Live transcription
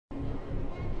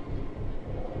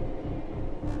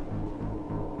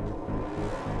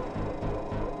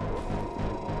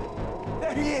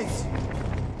There he is!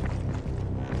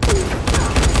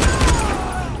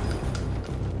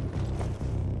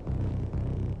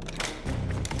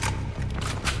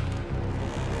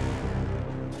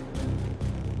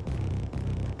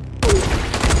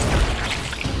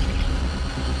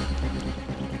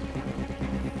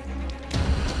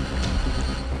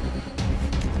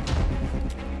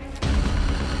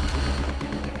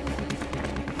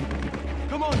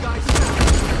 Come on, guys!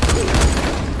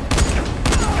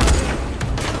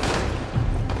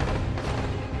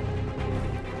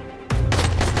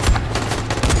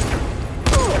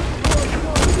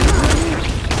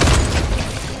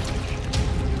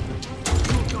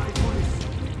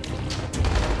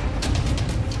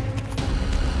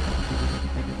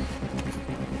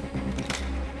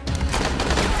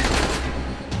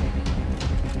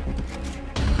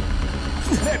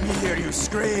 Let me hear you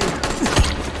scream!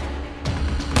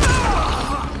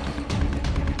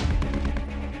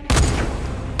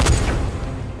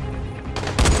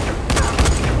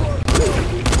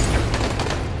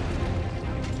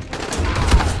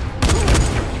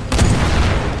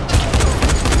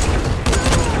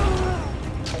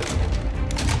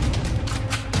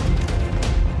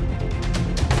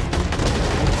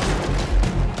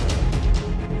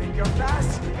 Think you're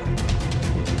fast?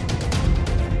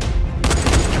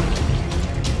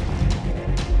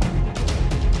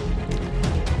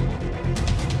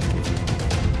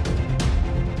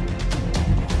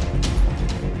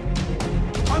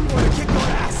 I'm going to kick your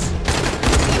ass!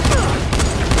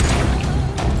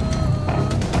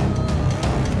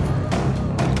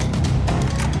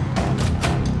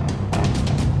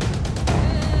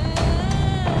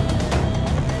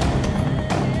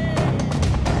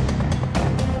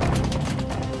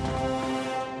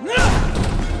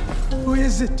 Who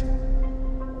is it?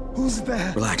 Who's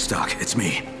there? Relax, Doc. It's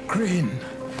me. Crane,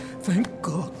 thank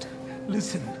God.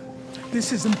 Listen,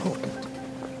 this is important.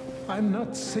 I'm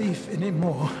not safe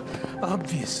anymore,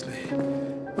 obviously.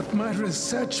 But my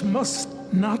research must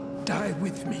not die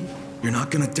with me. You're not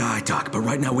gonna die, Doc, but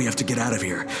right now we have to get out of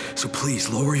here. So please,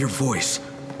 lower your voice.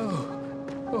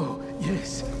 Oh,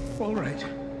 yes, all right.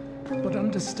 But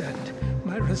understand,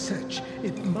 my research,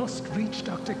 it must reach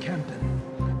Dr. Camden.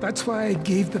 That's why I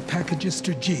gave the packages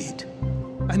to Jade.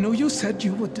 I know you said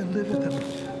you would deliver them,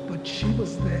 but she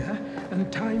was there,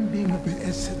 and time being of the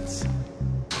essence.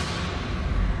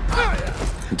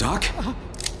 Doc?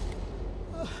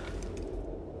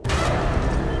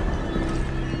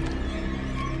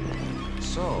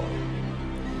 So,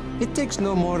 it takes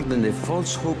no more than a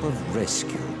false hope of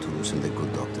rescue to loosen the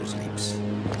good doctor's lips.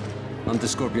 Hunt the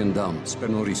Scorpion down, spare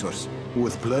no resource.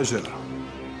 With pleasure.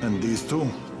 And these two?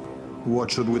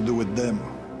 What should we do with them?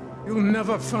 You'll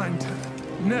never find her.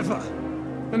 Never.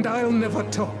 And I'll never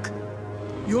talk.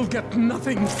 You'll get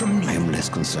nothing from me. I am less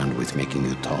concerned with making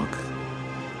you talk,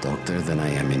 Doctor, than I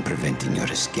am in preventing your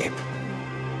escape.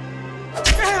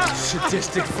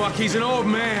 Sadistic fuck, he's an old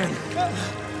man!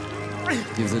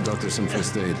 Give the doctor some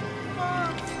first aid.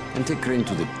 And take Crane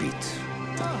to the beat.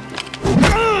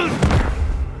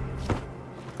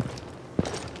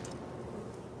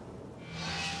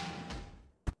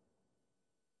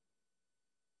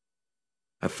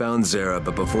 I found Zara,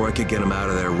 but before I could get him out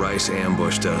of there, Rice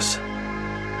ambushed us.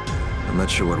 I'm not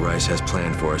sure what Rice has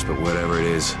planned for us, but whatever it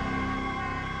is,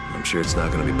 I'm sure it's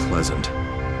not gonna be pleasant.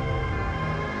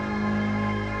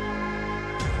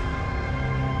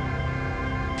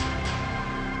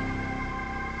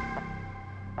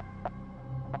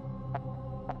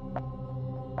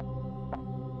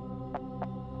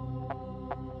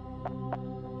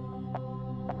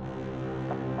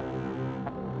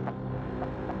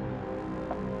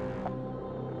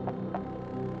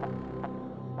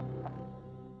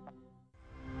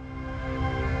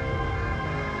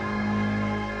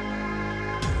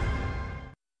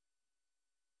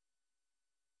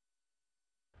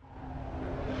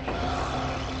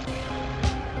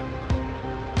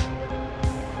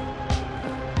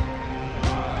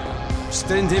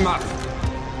 Stand him up.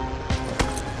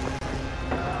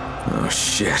 Oh,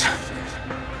 shit.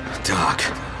 Doc.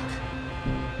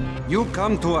 You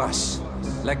come to us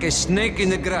like a snake in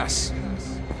the grass.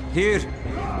 Here,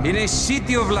 in a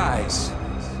city of lies.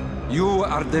 You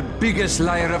are the biggest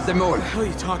liar of them all. What the hell are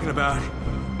you talking about?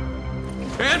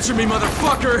 Answer me,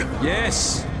 motherfucker!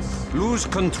 Yes, lose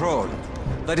control.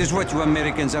 That is what you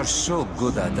Americans are so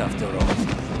good at, after all.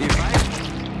 If I...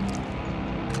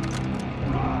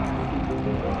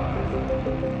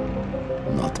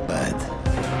 Not bad.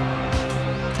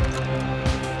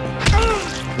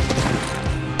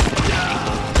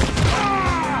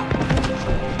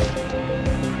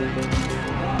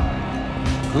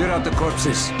 Clear out the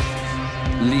corpses.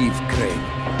 Leave, Crane.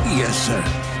 Yes,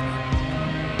 sir.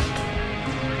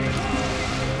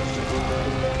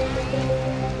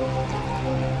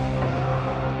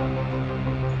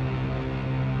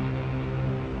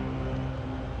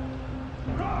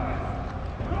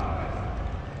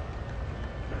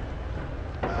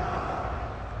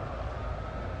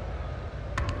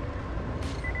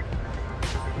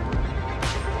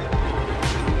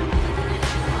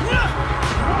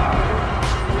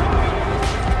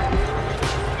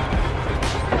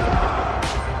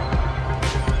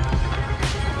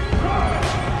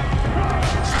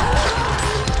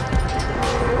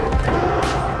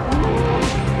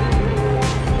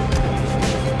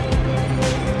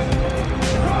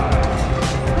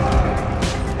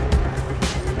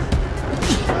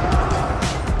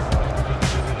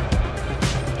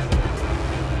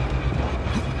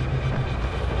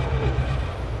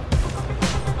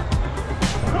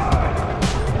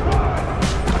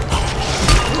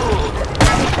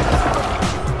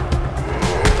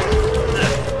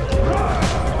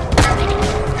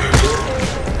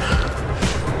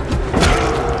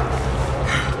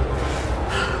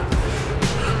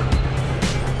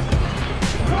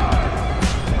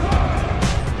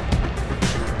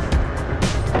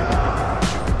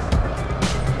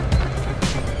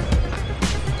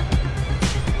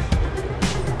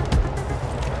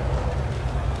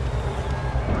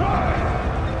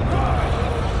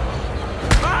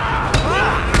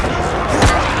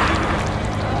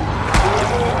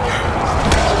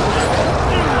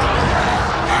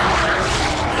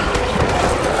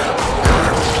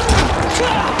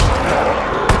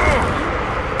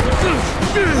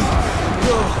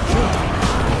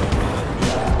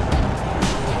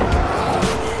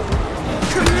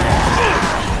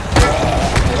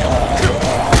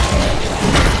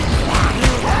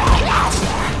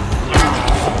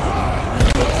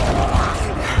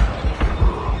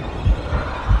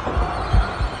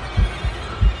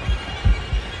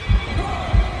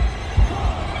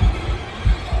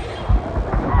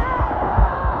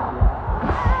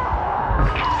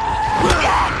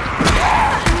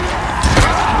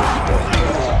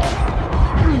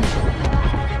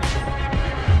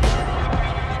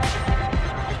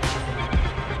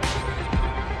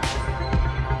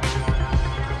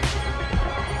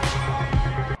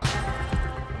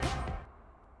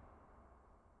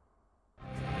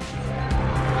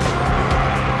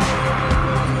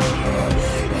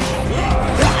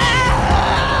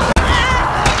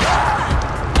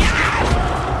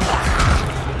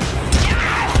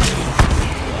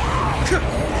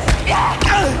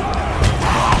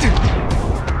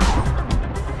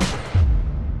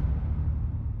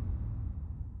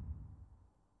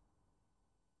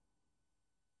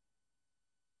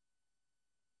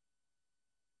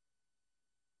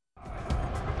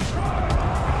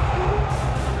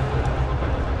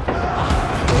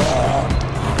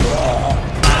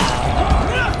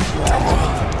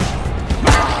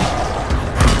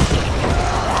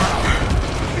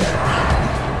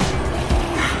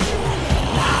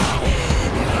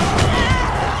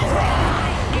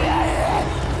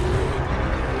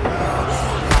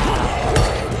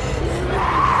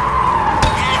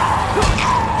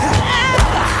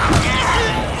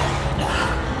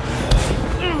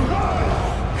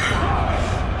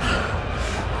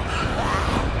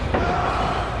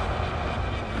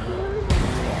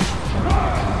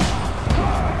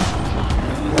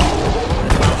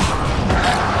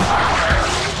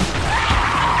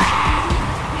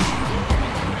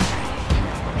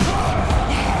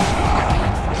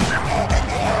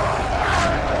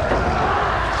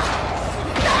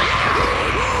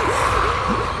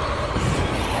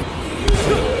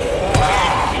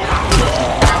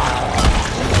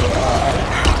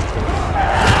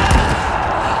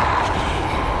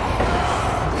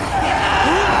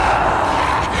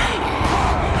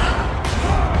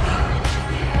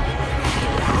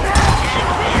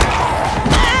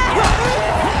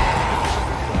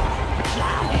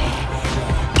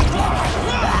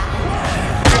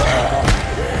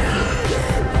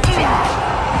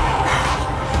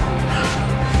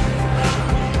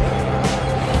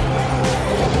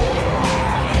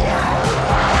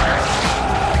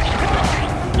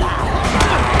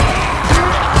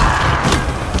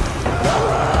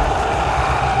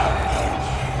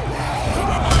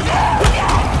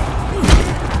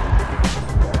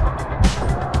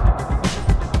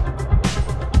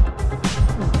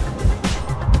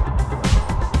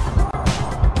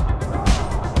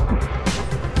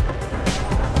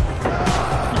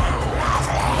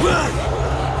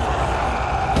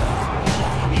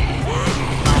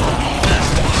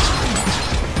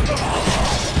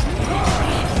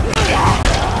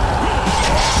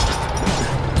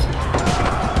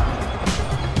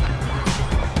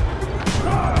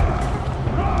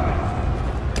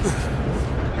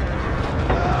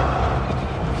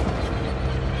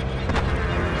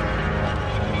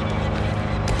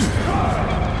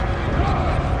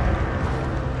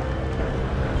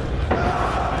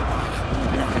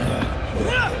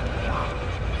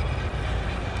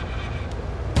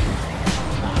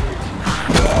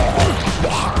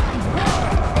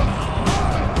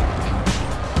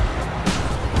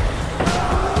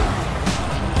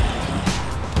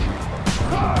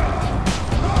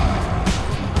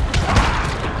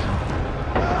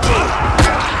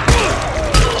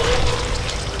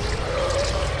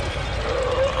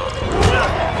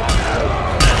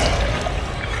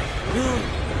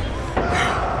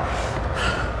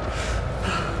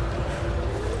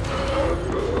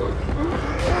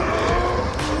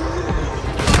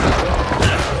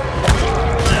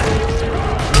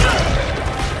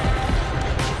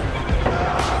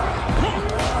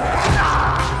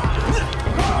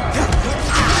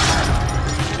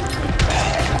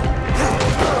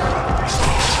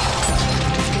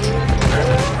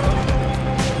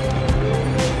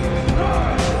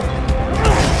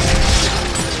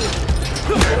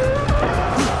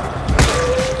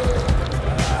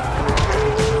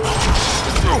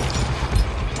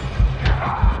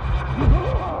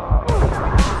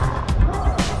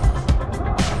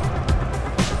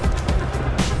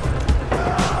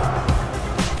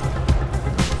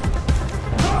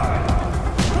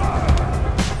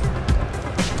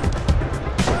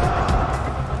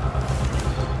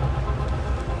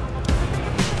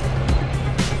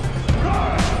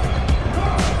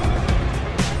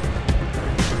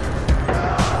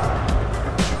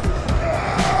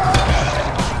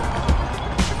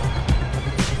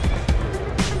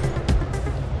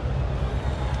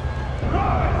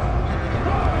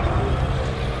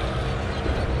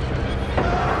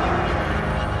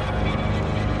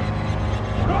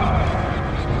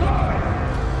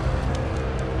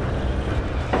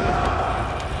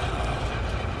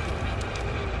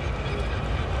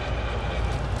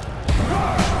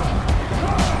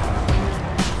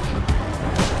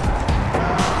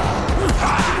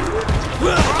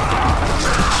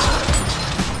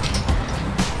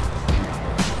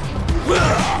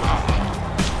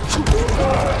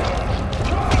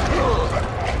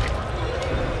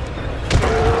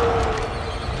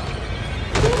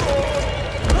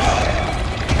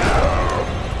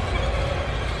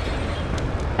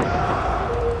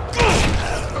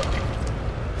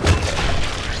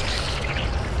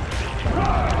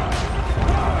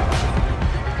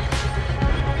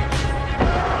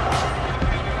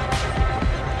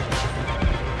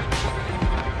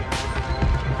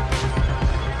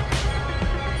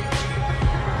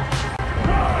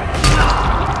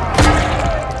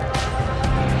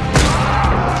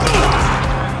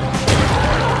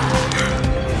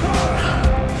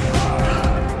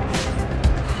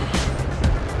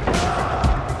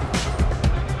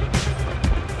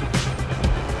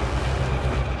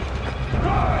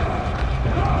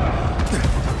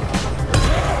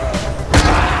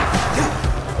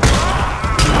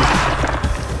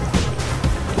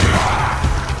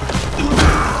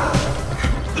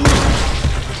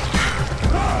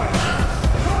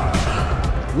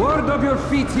 your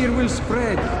feet here will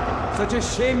spread. Such a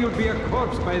shame you'll be a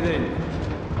corpse by then.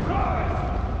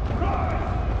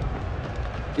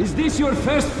 Is this your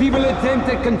first feeble attempt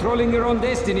at controlling your own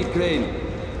destiny, Crane?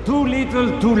 Too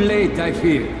little, too late, I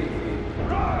fear.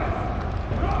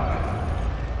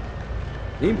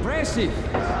 Impressive!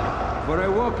 For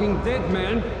a walking dead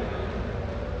man.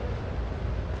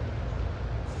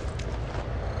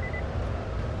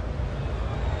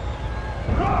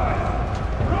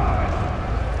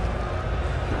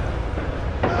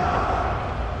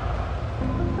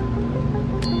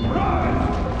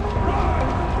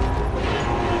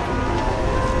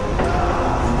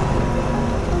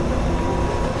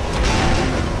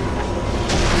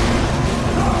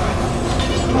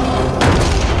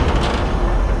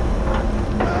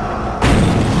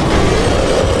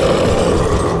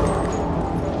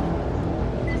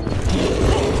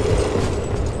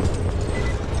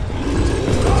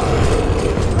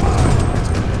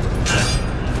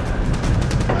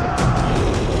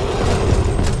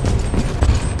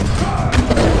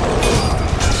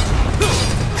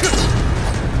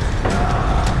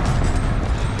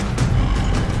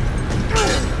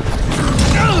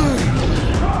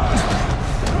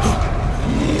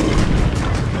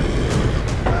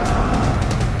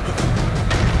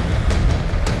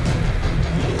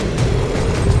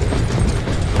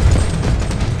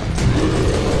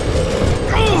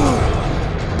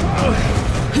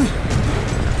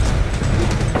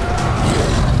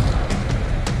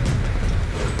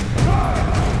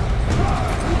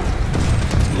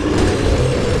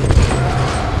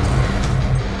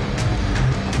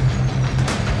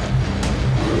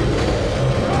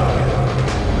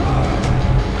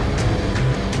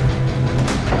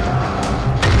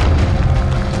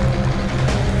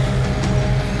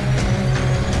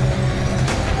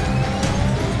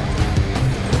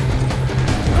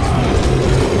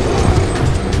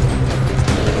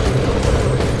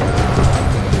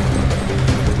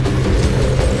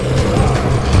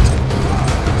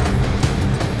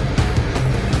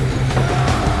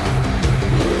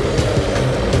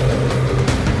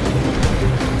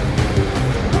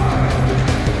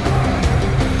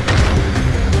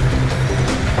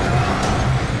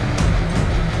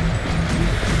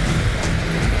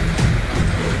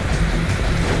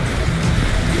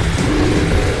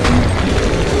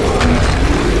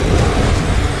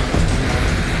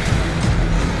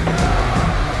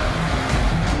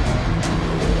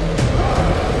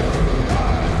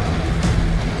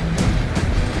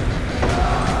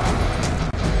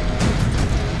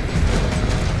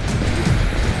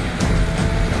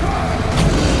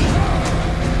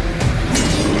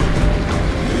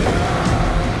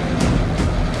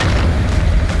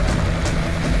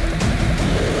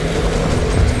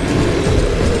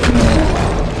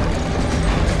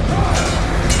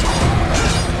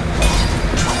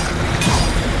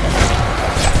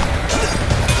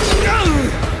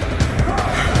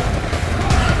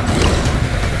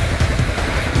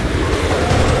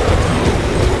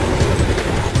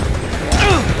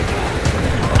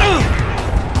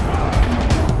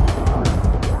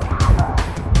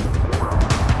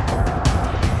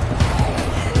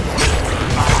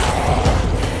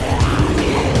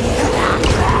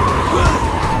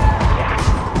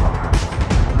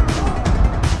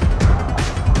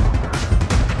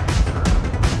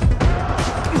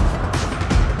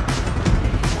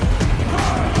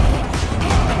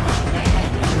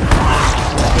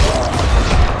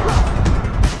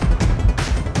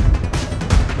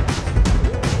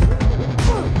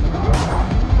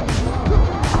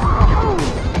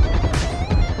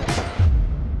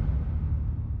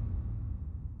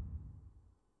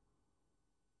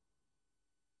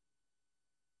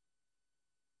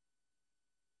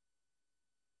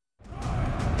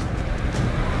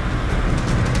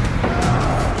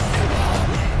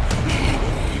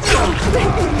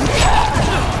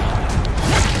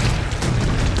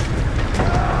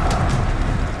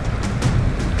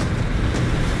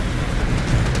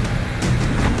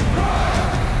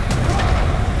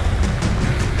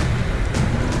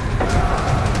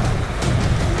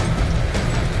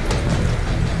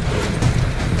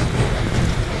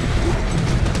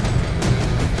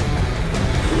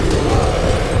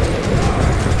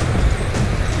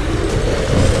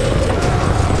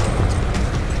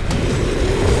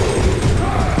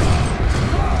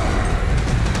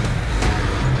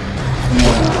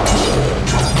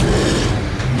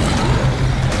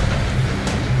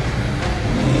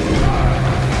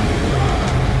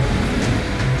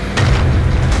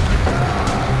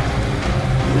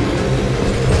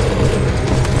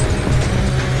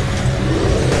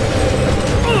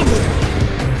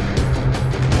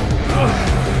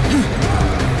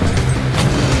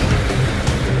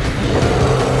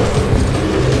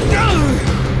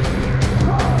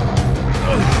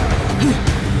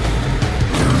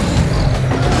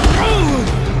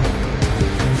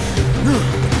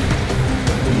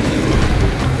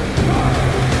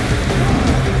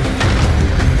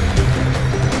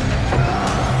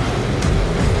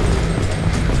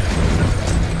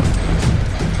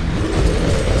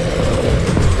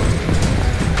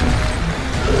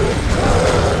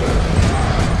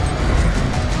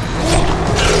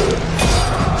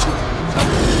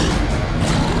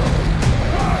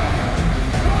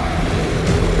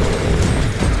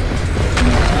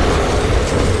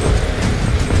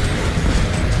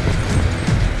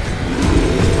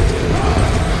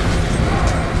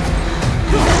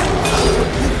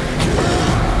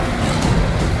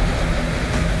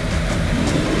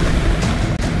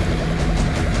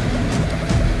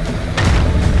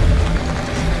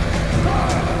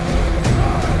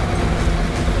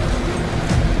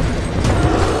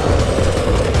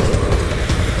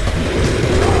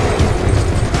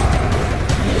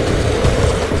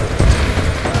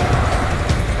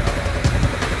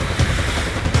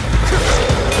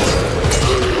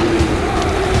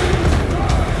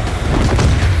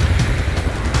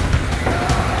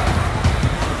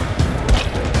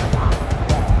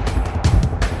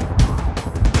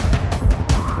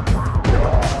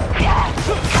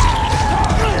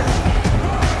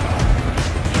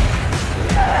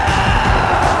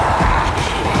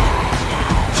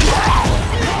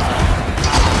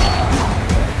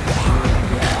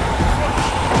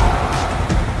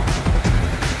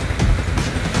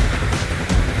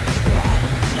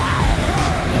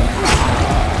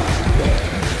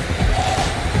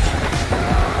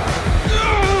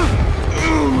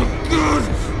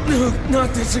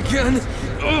 not this again.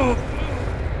 Oh.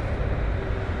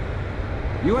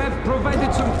 You have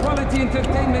provided some quality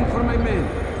entertainment for my men.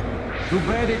 Too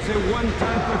bad it's a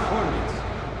one-time performance.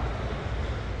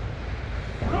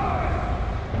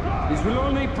 This will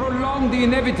only prolong the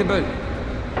inevitable.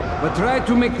 But try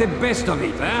to make the best of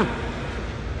it, huh?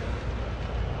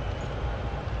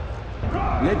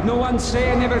 Let no one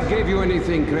say I never gave you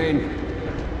anything, Crane.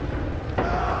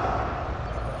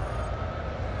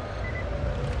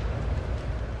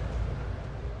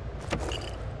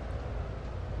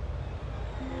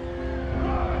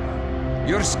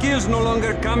 Your skills no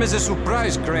longer come as a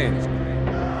surprise, Crane.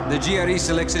 The GRE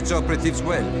selects its operatives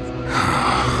well.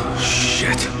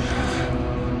 Shit.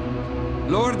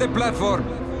 Lower the platform.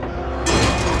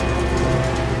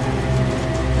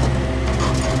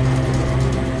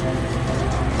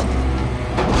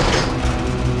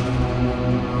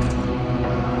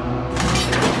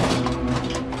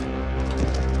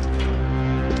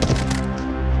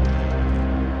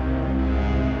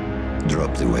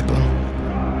 Drop the weapon.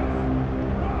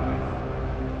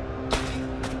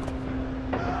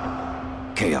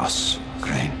 Chaos,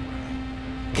 Crane.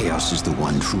 Chaos is the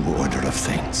one true order of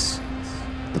things.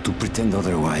 But to pretend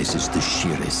otherwise is the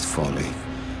sheerest folly.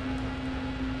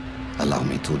 Allow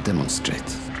me to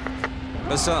demonstrate.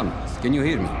 Bassam, can you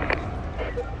hear me?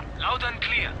 Loud and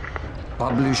clear.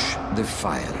 Publish the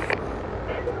file.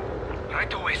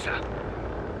 Right away, sir.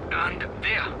 And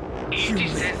there, it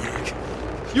is sent.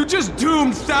 You just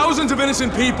doomed thousands of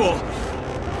innocent people!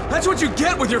 That's what you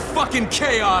get with your fucking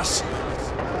chaos!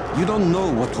 You don't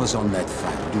know what was on that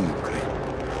file, do you, Crane?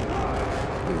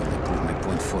 You only prove my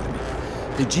point for me.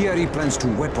 The GRE plans to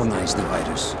weaponize the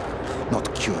virus,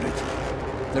 not cure it.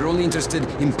 They're only interested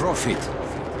in profit,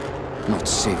 not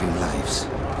saving lives.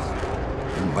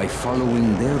 And by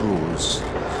following their rules,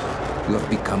 you have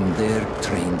become their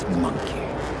trained monkey.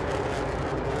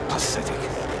 Pathetic.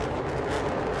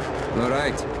 All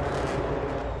right.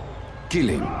 Kill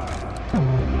him.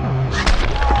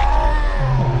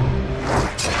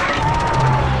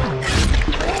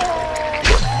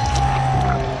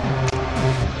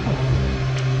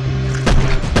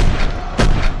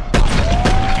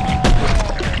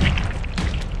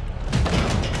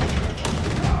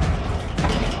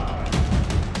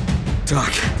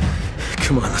 Doc,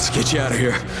 come on, let's get you out of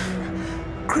here.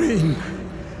 Crane,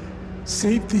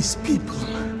 save these people.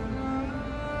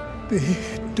 They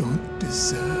don't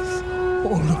deserve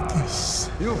all of this.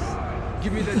 You,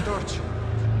 give me that torch.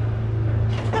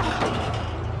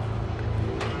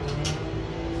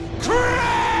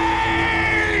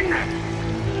 Crane!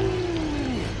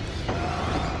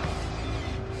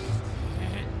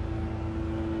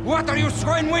 What are you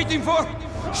swine waiting for?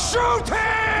 Shoot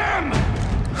him!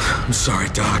 I'm sorry,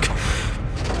 Doc.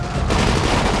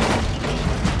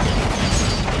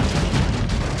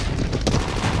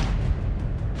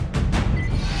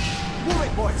 Move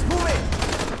it, boys, move it!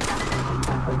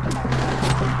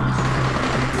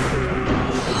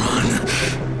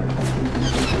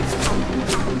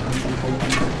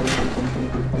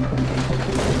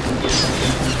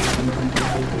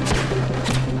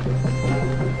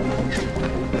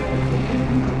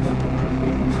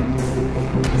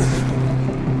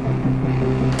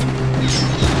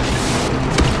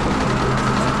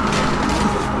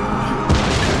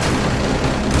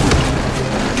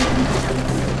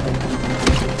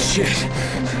 Shit,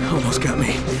 almost got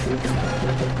me.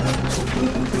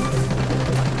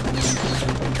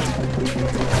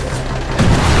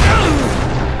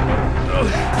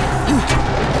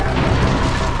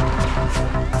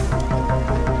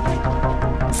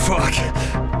 Fuck.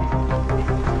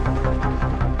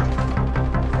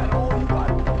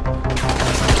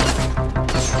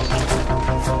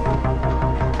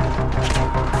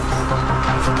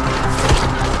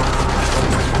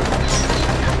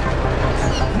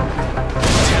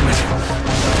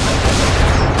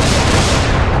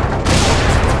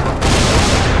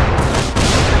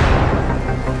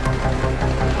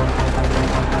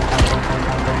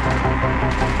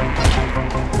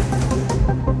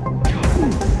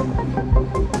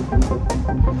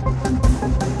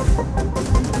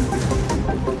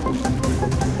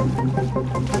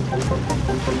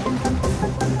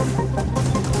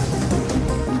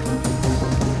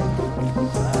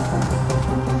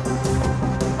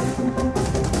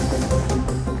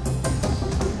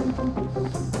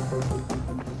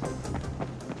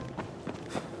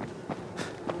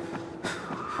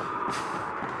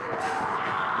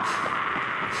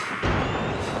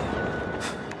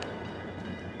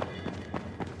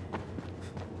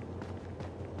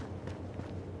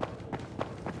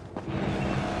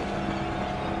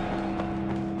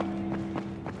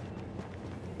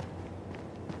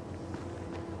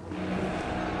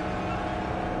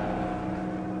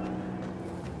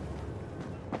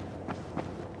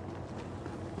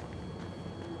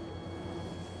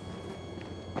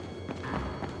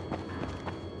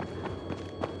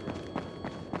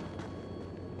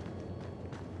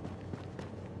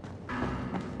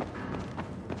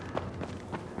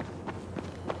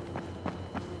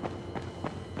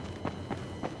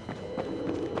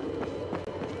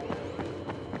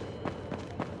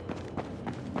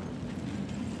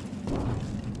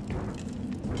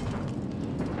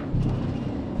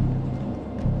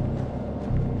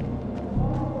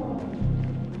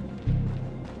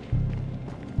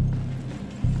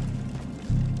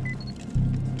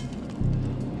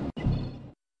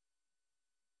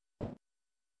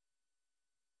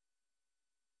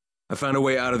 I found a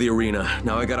way out of the arena.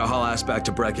 Now I gotta haul ass back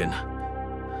to Brecken.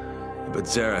 But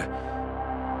Zera,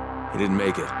 he didn't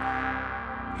make it.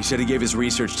 He said he gave his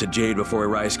research to Jade before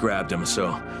Rice grabbed him,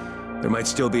 so there might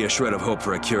still be a shred of hope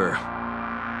for a cure.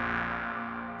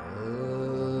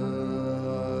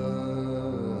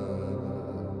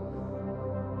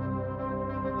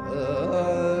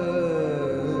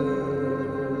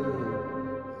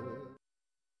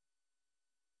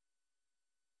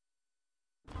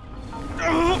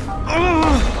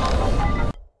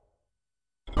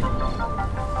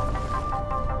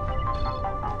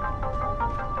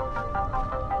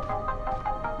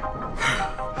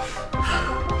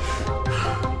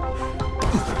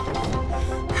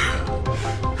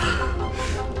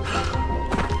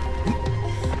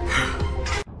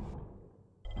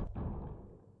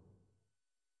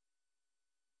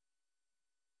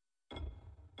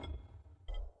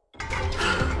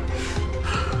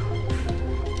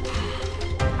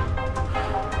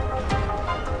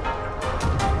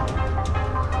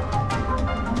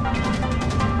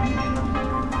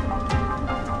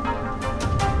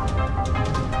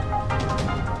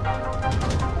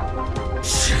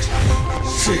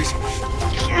 Shit!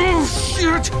 Oh,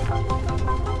 shit!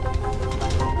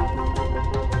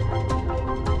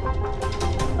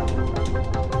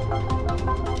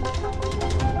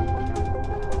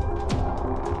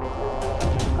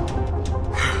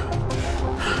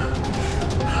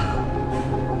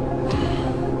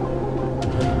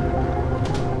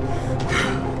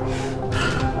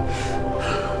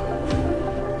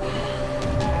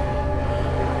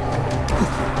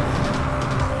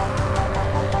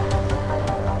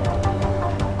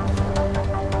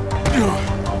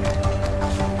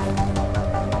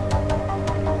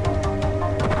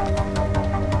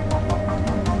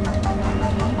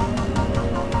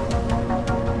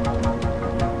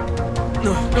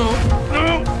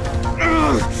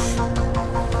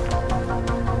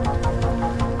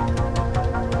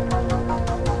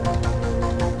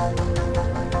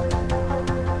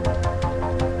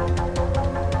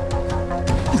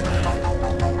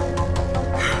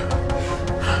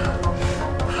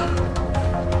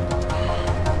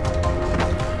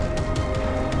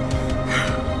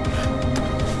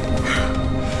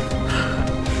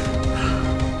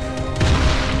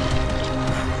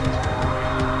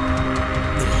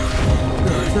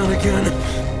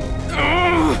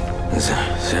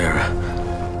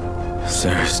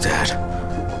 Sarah's dead.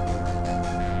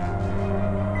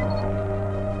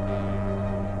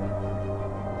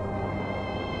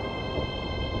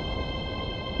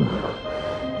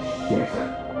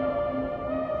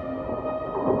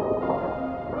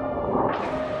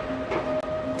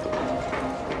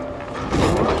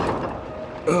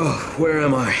 Oh, where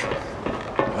am I?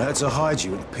 I had to hide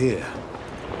you at the pier.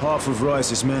 Half of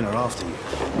Rice's men are after you.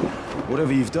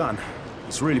 Whatever you've done,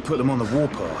 it's really put them on the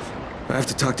warpath. I have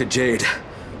to talk to Jade.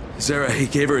 Zera, he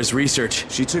gave her his research.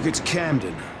 She took it to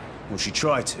Camden. Well, she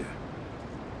tried to.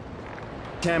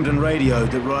 Camden radioed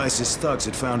that Rice's thugs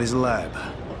had found his lab.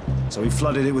 So he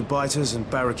flooded it with biters and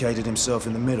barricaded himself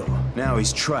in the middle. Now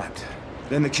he's trapped.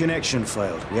 Then the connection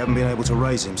failed. We haven't been able to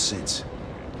raise him since.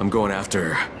 I'm going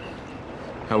after her.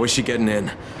 How is she getting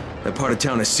in? That part of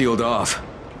town is sealed off.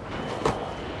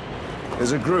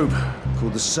 There's a group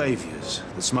called the Saviors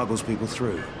that smuggles people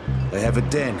through. They have a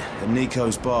den at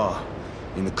Nico's bar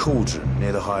in the Cauldron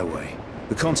near the highway.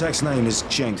 The contact's name is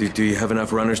Cenk. Do you have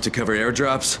enough runners to cover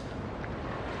airdrops?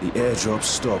 The airdrop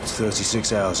stopped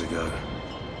 36 hours ago.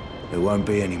 There won't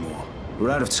be any more.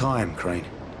 We're out of time, Crane.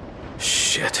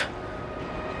 Shit.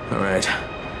 All right.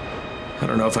 I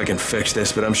don't know if I can fix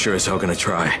this, but I'm sure as hell gonna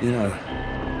try. You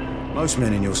know, most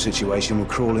men in your situation will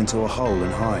crawl into a hole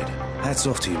and hide. Hats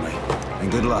off to you, mate,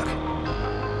 and good luck.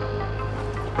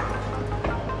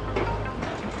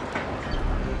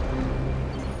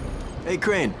 Hey,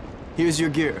 Crane. Here's your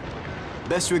gear.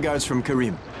 Best regards from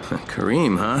Karim.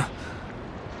 Karim, huh?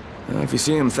 If you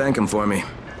see him, thank him for me.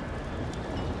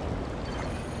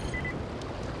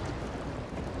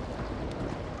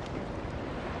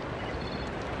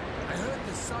 I heard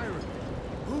the siren.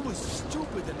 Who was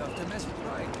stupid enough to mess with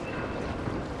Ryan?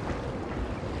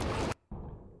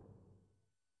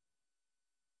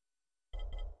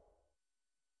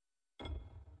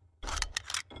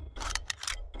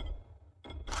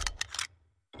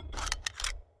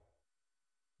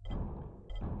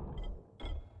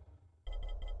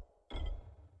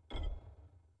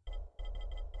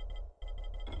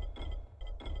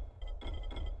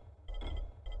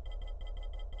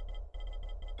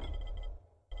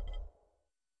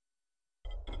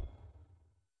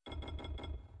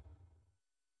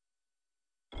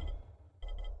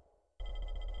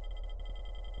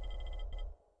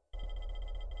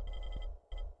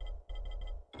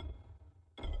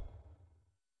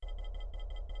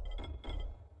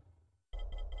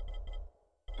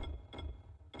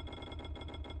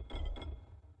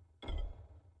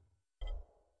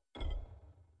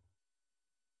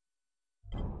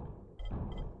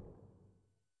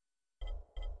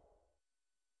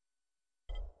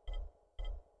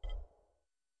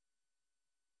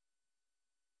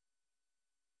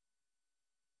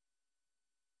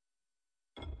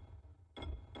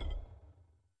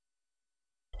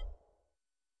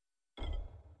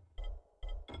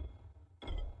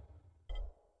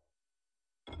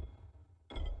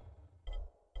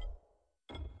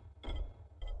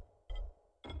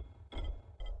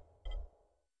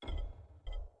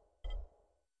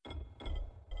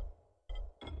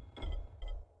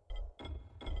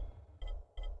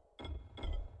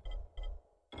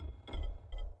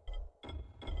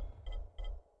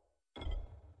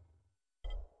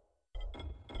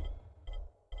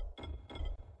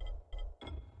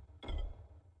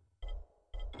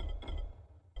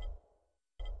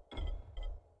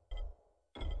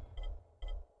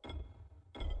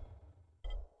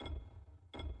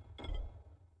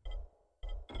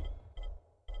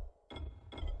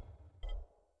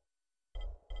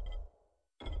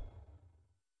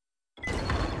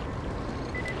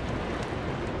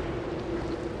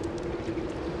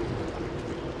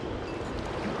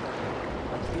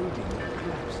 building